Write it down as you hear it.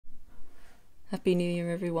Happy New Year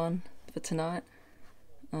everyone for tonight.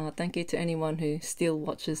 Thank you to anyone who still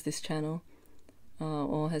watches this channel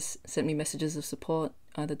or has sent me messages of support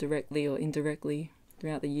either directly or indirectly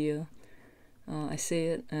throughout the year. I see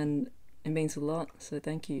it and it means a lot, so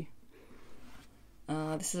thank you.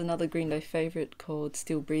 This is another Green Day favourite called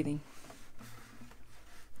Still Breathing.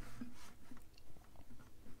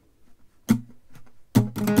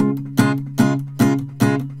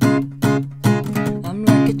 I'm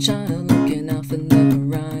like a child looking out for the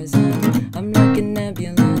horizon. I'm like an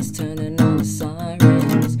ambulance turning on the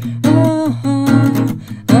sirens. Oh,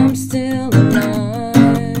 I'm still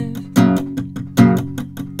alive.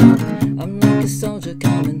 I'm like a soldier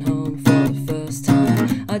coming home for the first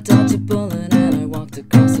time. I dodged